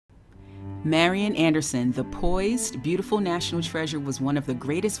Marian Anderson, the poised, beautiful national treasure, was one of the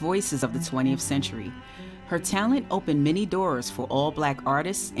greatest voices of the 20th century. Her talent opened many doors for all Black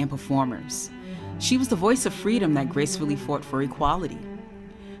artists and performers. She was the voice of freedom that gracefully fought for equality.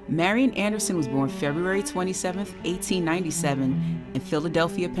 Marian Anderson was born February 27, 1897, in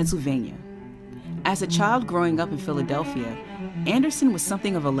Philadelphia, Pennsylvania. As a child growing up in Philadelphia, Anderson was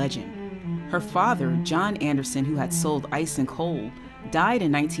something of a legend. Her father, John Anderson, who had sold ice and coal, died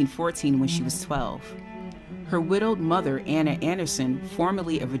in 1914 when she was 12. Her widowed mother, Anna Anderson,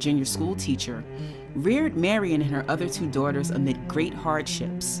 formerly a Virginia school teacher, reared Marian and her other two daughters amid great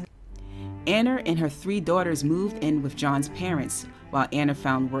hardships. Anna and her three daughters moved in with John's parents, while Anna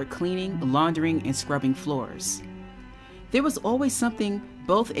found work cleaning, laundering, and scrubbing floors. There was always something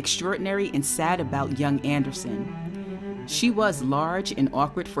both extraordinary and sad about young Anderson. She was large and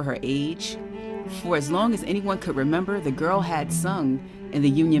awkward for her age. For as long as anyone could remember, the girl had sung in the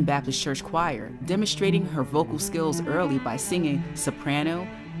Union Baptist Church Choir, demonstrating her vocal skills early by singing soprano,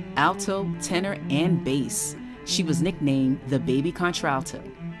 alto, tenor, and bass. She was nicknamed the Baby Contralto.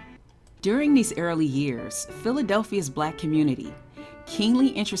 During these early years, Philadelphia's Black community, keenly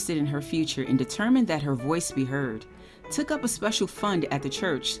interested in her future and determined that her voice be heard, took up a special fund at the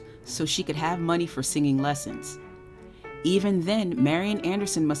church so she could have money for singing lessons. Even then, Marian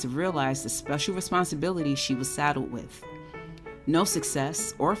Anderson must have realized the special responsibility she was saddled with. No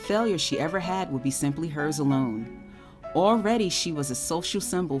success or failure she ever had would be simply hers alone. Already, she was a social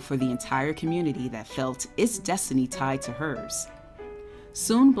symbol for the entire community that felt its destiny tied to hers.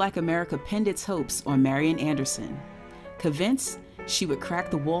 Soon, Black America pinned its hopes on Marian Anderson, convinced she would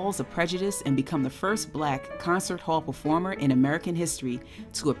crack the walls of prejudice and become the first Black concert hall performer in American history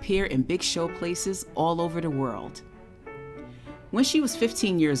to appear in big show places all over the world. When she was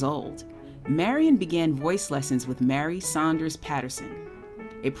 15 years old, Marian began voice lessons with Mary Saunders Patterson,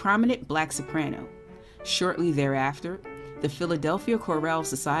 a prominent Black soprano. Shortly thereafter, the Philadelphia Choral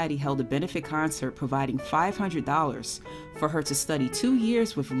Society held a benefit concert providing $500 for her to study 2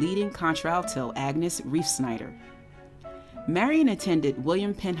 years with leading contralto Agnes Reifsnyder. Marian attended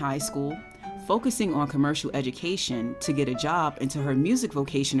William Penn High School, focusing on commercial education to get a job until her music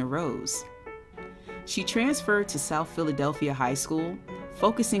vocation arose. She transferred to South Philadelphia High School,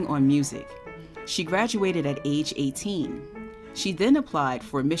 focusing on music. She graduated at age 18. She then applied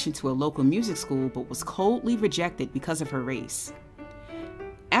for admission to a local music school but was coldly rejected because of her race.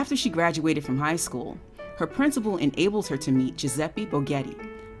 After she graduated from high school, her principal enabled her to meet Giuseppe Bogle,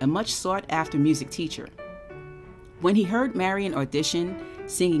 a much sought-after music teacher. When he heard Marian audition,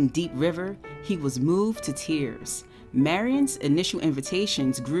 singing Deep River, he was moved to tears. Marian's initial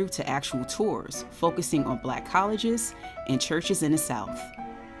invitations grew to actual tours, focusing on Black colleges and churches in the South.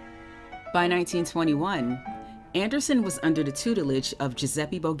 By 1921, Anderson was under the tutelage of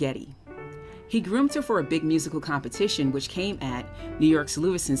Giuseppe Bogle. He groomed her for a big musical competition which came at New York's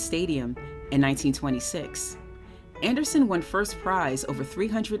Lewistown Stadium in 1926. Anderson won first prize over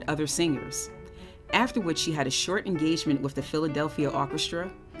 300 other singers, after which she had a short engagement with the Philadelphia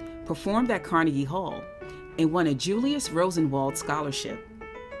Orchestra, performed at Carnegie Hall, and won a Julius Rosenwald Scholarship.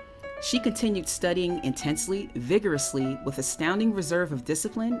 She continued studying intensely, vigorously, with astounding reserve of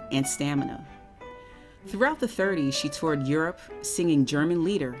discipline and stamina. Throughout the 30s, she toured Europe, singing German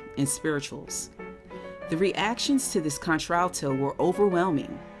lieder and spirituals. The reactions to this contralto were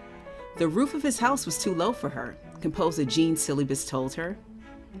overwhelming. The roof of his house was too low for her, composer Jean Syllabus told her.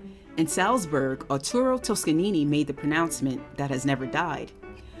 In Salzburg, Arturo Toscanini made the pronouncement that has never died: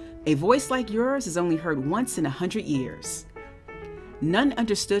 "A voice like yours is only heard once in 100 years." None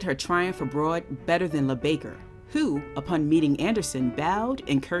understood her triumph abroad better than La Baker, who, upon meeting Anderson, bowed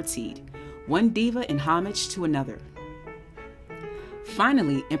and curtsied, one diva in homage to another.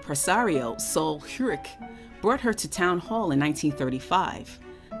 Finally, impresario Sol Hurek brought her to Town Hall in 1935.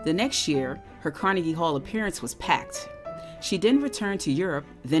 The next year, her Carnegie Hall appearance was packed. She then returned to Europe,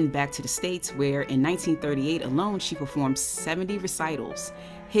 then back to the States, where in 1938 alone she performed 70 recitals,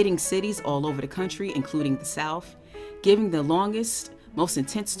 hitting cities all over the country, including the South, giving the longest, most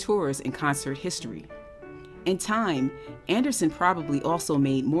intense tours in concert history. In time, Anderson probably also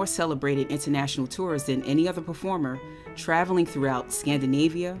made more celebrated international tours than any other performer, traveling throughout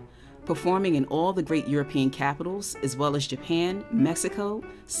Scandinavia, performing in all the great European capitals, as well as Japan, Mexico,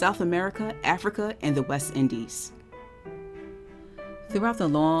 South America, Africa, and the West Indies. Throughout the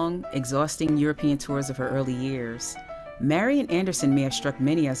long, exhausting European tours of her early years, Marian Anderson may have struck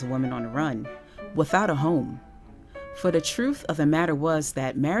many as a woman on the run, without a home. For the truth of the matter was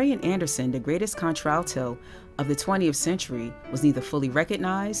that Marian Anderson, the greatest contralto of the 20th century, was neither fully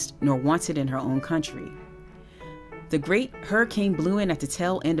recognized nor wanted in her own country. The Great Hurricane blew in at the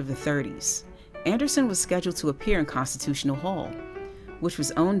tail end of the 30s. Anderson was scheduled to appear in Constitutional Hall, which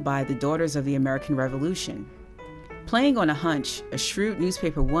was owned by the Daughters of the American Revolution. Playing on a hunch, a shrewd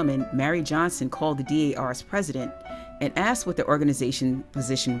newspaper woman, Mary Johnson, called the DAR's president and asked what the organization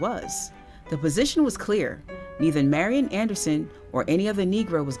position was. The position was clear. Neither Marian Anderson or any other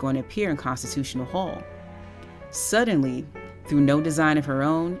Negro was going to appear in Constitutional Hall. Suddenly, through no design of her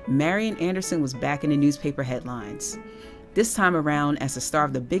own, Marian Anderson was back in the newspaper headlines, this time around as the star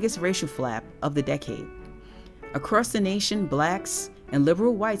of the biggest racial flap of the decade. Across the nation, blacks and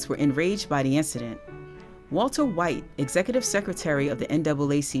liberal whites were enraged by the incident. Walter White, executive secretary of the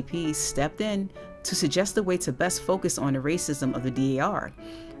NAACP, stepped in to suggest a way to best focus on the racism of the DAR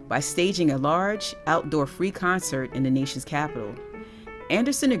by staging a large, outdoor free concert in the nation's capital.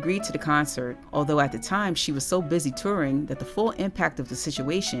 Anderson agreed to the concert, although at the time she was so busy touring that the full impact of the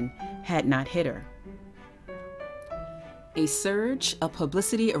situation had not hit her. A surge of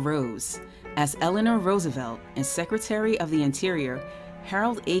publicity arose as Eleanor Roosevelt and Secretary of the Interior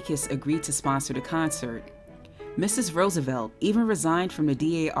Harold Akes agreed to sponsor the concert. Mrs. Roosevelt even resigned from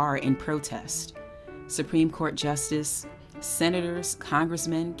the DAR in protest. Supreme Court Justice, senators,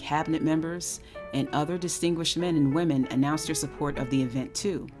 congressmen, cabinet members, and other distinguished men and women announced their support of the event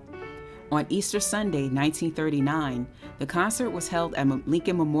too. On Easter Sunday, 1939, the concert was held at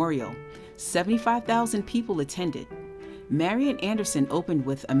Lincoln Memorial. 75,000 people attended. Marian Anderson opened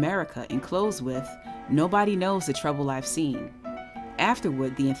with America and closed with Nobody Knows the Trouble I've Seen.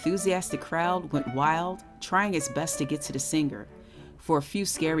 Afterward, the enthusiastic crowd went wild, trying its best to get to the singer. For a few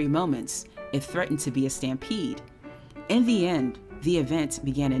scary moments, it threatened to be a stampede. In the end, the event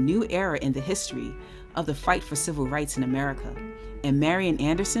began a new era in the history of the fight for civil rights in America, and Marian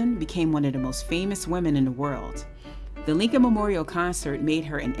Anderson became one of the most famous women in the world. The Lincoln Memorial concert made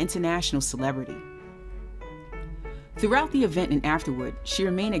her an international celebrity. Throughout the event and afterward, she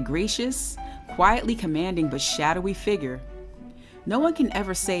remained a gracious, quietly commanding but shadowy figure. No one can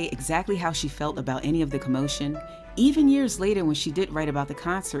ever say exactly how she felt about any of the commotion. Even years later, when she did write about the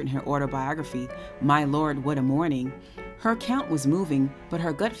concert in her autobiography, My Lord, What a Morning, her account was moving, but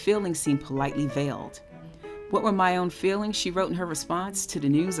her gut feelings seemed politely veiled. What were my own feelings, she wrote in her response to the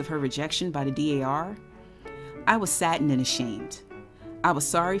news of her rejection by the DAR? I was saddened and ashamed. I was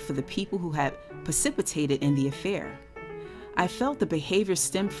sorry for the people who had precipitated in the affair. I felt the behavior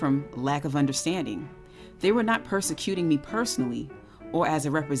stemmed from lack of understanding. They were not persecuting me personally or as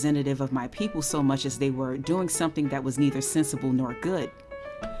a representative of my people so much as they were doing something that was neither sensible nor good.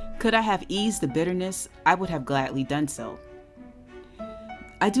 Could I have eased the bitterness, I would have gladly done so.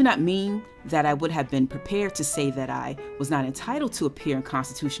 I do not mean that I would have been prepared to say that I was not entitled to appear in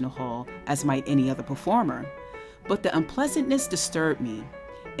Constitutional Hall as might any other performer, but the unpleasantness disturbed me,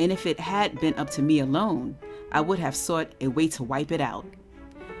 and if it had been up to me alone, I would have sought a way to wipe it out.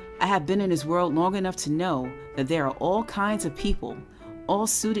 I have been in this world long enough to know that there are all kinds of people, all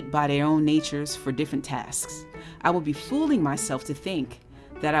suited by their own natures for different tasks. I would be fooling myself to think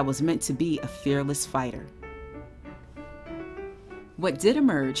that I was meant to be a fearless fighter. What did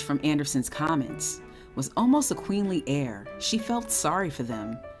emerge from Anderson's comments was almost a queenly air. She felt sorry for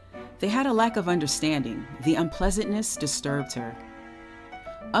them. They had a lack of understanding. The unpleasantness disturbed her.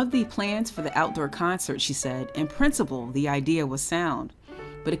 Of the plans for the outdoor concert, she said, in principle, the idea was sound,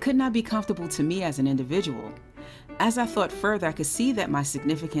 but it could not be comfortable to me as an individual. As I thought further, I could see that my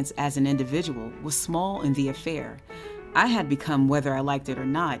significance as an individual was small in the affair. I had become, whether I liked it or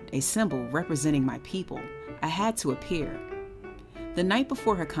not, a symbol representing my people. I had to appear. The night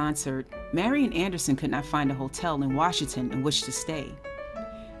before her concert, Marian Anderson could not find a hotel in Washington in which to stay.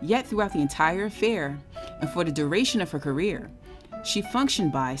 Yet throughout the entire affair, and for the duration of her career, she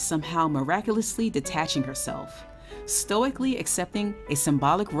functioned by somehow miraculously detaching herself, stoically accepting a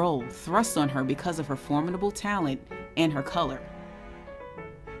symbolic role thrust on her because of her formidable talent and her color.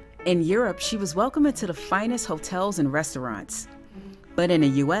 In Europe, she was welcomed into the finest hotels and restaurants, but in the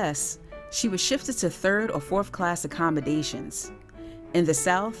US, she was shifted to third or fourth class accommodations. In the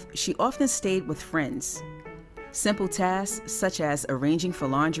South, she often stayed with friends. Simple tasks such as arranging for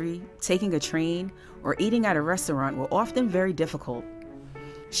laundry, taking a train, or eating at a restaurant were often very difficult.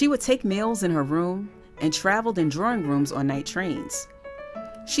 She would take meals in her room and traveled in drawing rooms on night trains.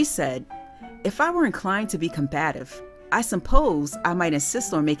 She said, "If I were inclined to be combative, I suppose I might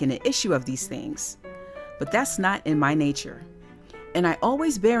insist on making an issue of these things, but that's not in my nature. And I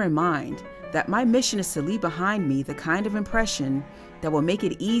always bear in mind that my mission is to leave behind me the kind of impression that will make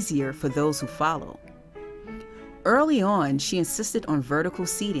it easier for those who follow." Early on, she insisted on vertical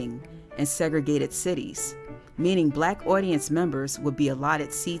seating in segregated cities, meaning Black audience members would be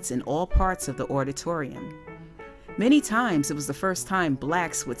allotted seats in all parts of the auditorium. Many times it was the first time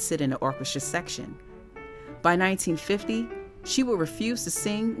blacks would sit in the orchestra section. By 1950, she would refuse to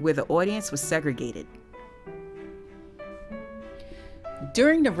sing where the audience was segregated.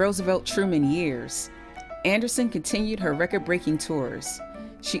 During the Roosevelt-Truman years, Anderson continued her record-breaking tours.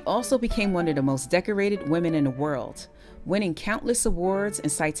 She also became one of the most decorated women in the world, winning countless awards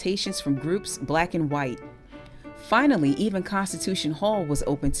and citations from groups black and white. Finally, even Constitution Hall was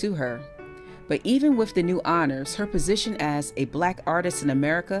open to her. But even with the new honors, her position as a black artist in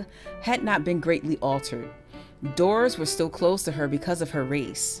America had not been greatly altered. Doors were still closed to her because of her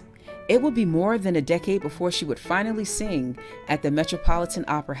race. It would be more than a decade before she would finally sing at the Metropolitan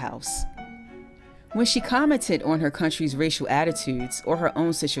Opera House. When she commented on her country's racial attitudes or her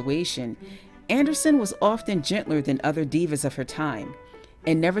own situation, Anderson was often gentler than other divas of her time,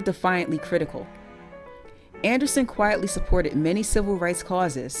 and never defiantly critical. Anderson quietly supported many civil rights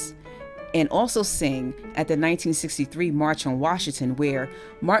causes, and also sang at the 1963 March on Washington, where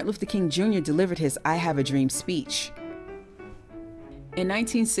Martin Luther King Jr. delivered his "I Have a Dream" speech. In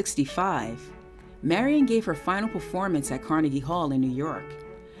 1965, Marian gave her final performance at Carnegie Hall in New York.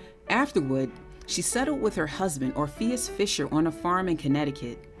 Afterward, she settled with her husband, Orpheus Fisher, on a farm in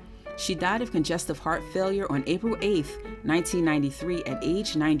Connecticut. She died of congestive heart failure on April 8, 1993, at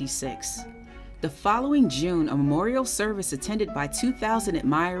age 96. The following June, a memorial service attended by 2,000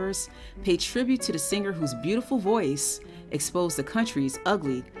 admirers paid tribute to the singer whose beautiful voice exposed the country's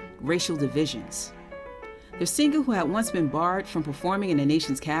ugly racial divisions. The singer, who had once been barred from performing in the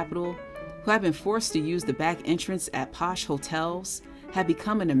nation's capital, who had been forced to use the back entrance at posh hotels, had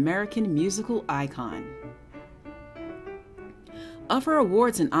become an American musical icon. Of her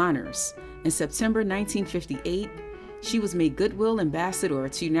awards and honors, in September 1958, she was made Goodwill Ambassador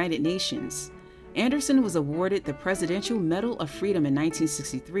to United Nations. Anderson was awarded the Presidential Medal of Freedom in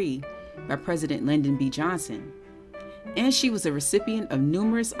 1963 by President Lyndon B. Johnson, and she was a recipient of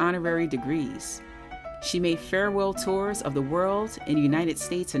numerous honorary degrees. She made farewell tours of the world in the United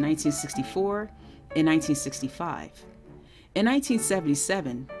States in 1964 and 1965. In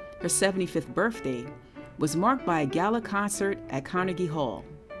 1977, her 75th birthday was marked by a gala concert at Carnegie Hall.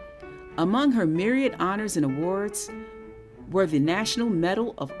 Among her myriad honors and awards were the National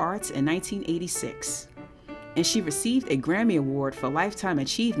Medal of Arts in 1986, and she received a Grammy Award for Lifetime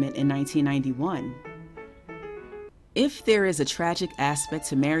Achievement in 1991. If there is a tragic aspect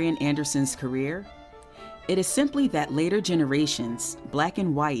to Marian Anderson's career, it is simply that later generations, black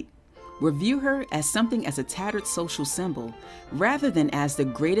and white, will view her as something as a tattered social symbol rather than as the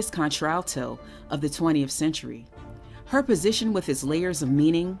greatest contralto of the 20th century. Her position with its layers of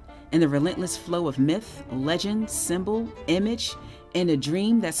meaning and the relentless flow of myth, legend, symbol, image, and a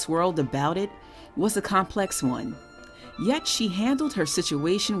dream that swirled about it was a complex one. Yet she handled her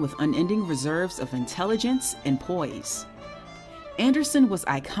situation with unending reserves of intelligence and poise. Anderson was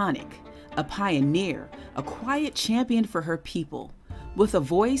iconic, a pioneer, a quiet champion for her people, with a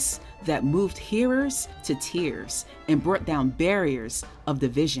voice that moved hearers to tears and brought down barriers of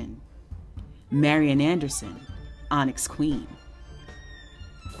division. Marian Anderson, Onyx Queen.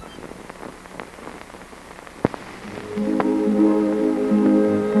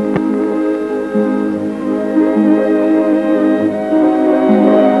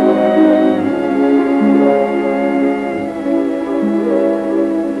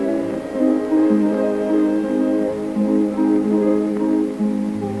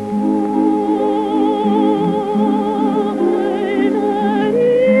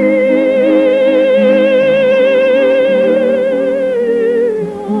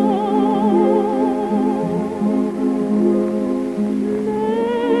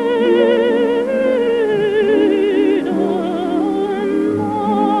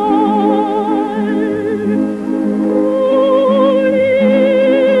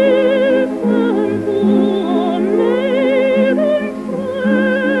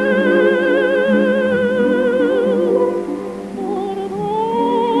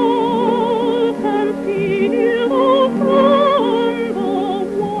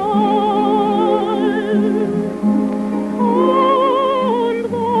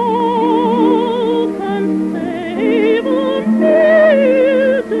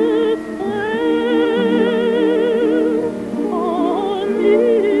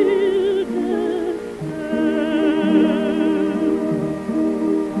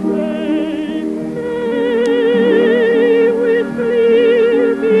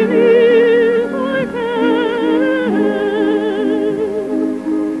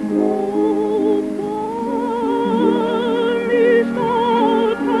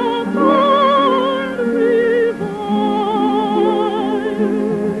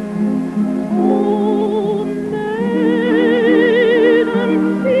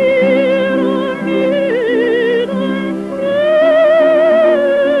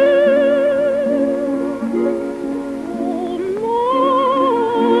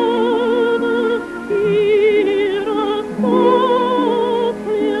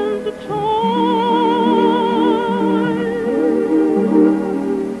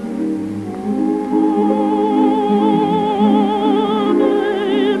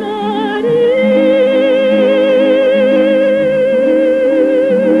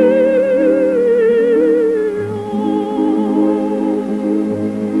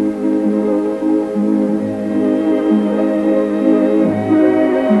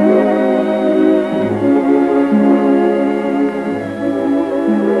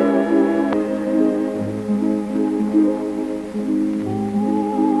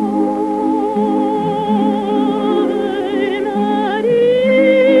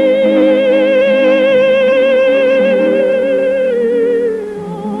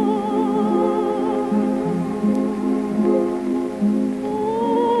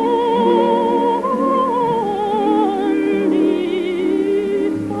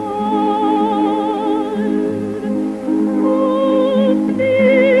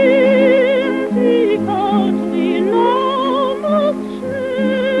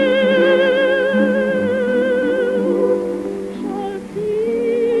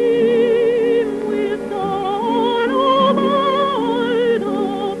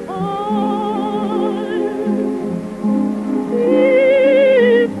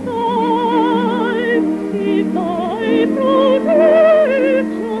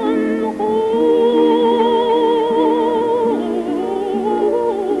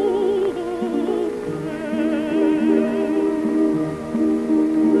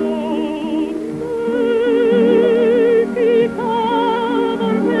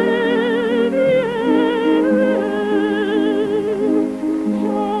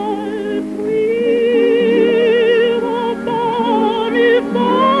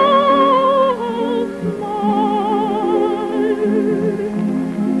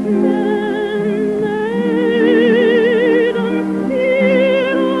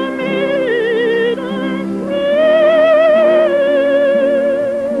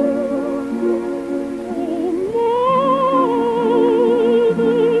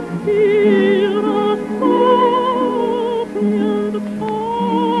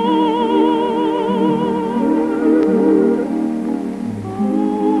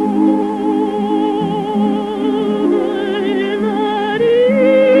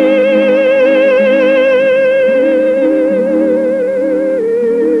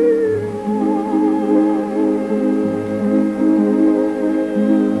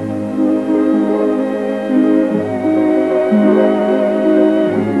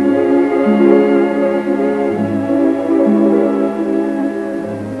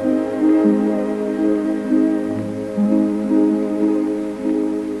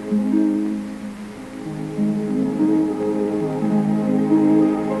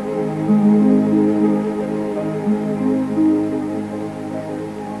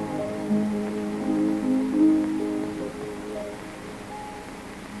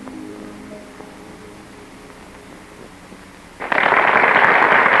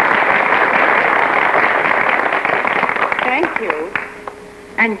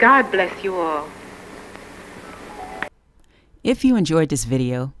 And God bless you all. If you enjoyed this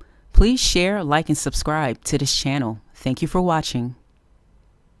video, please share, like, and subscribe to this channel. Thank you for watching.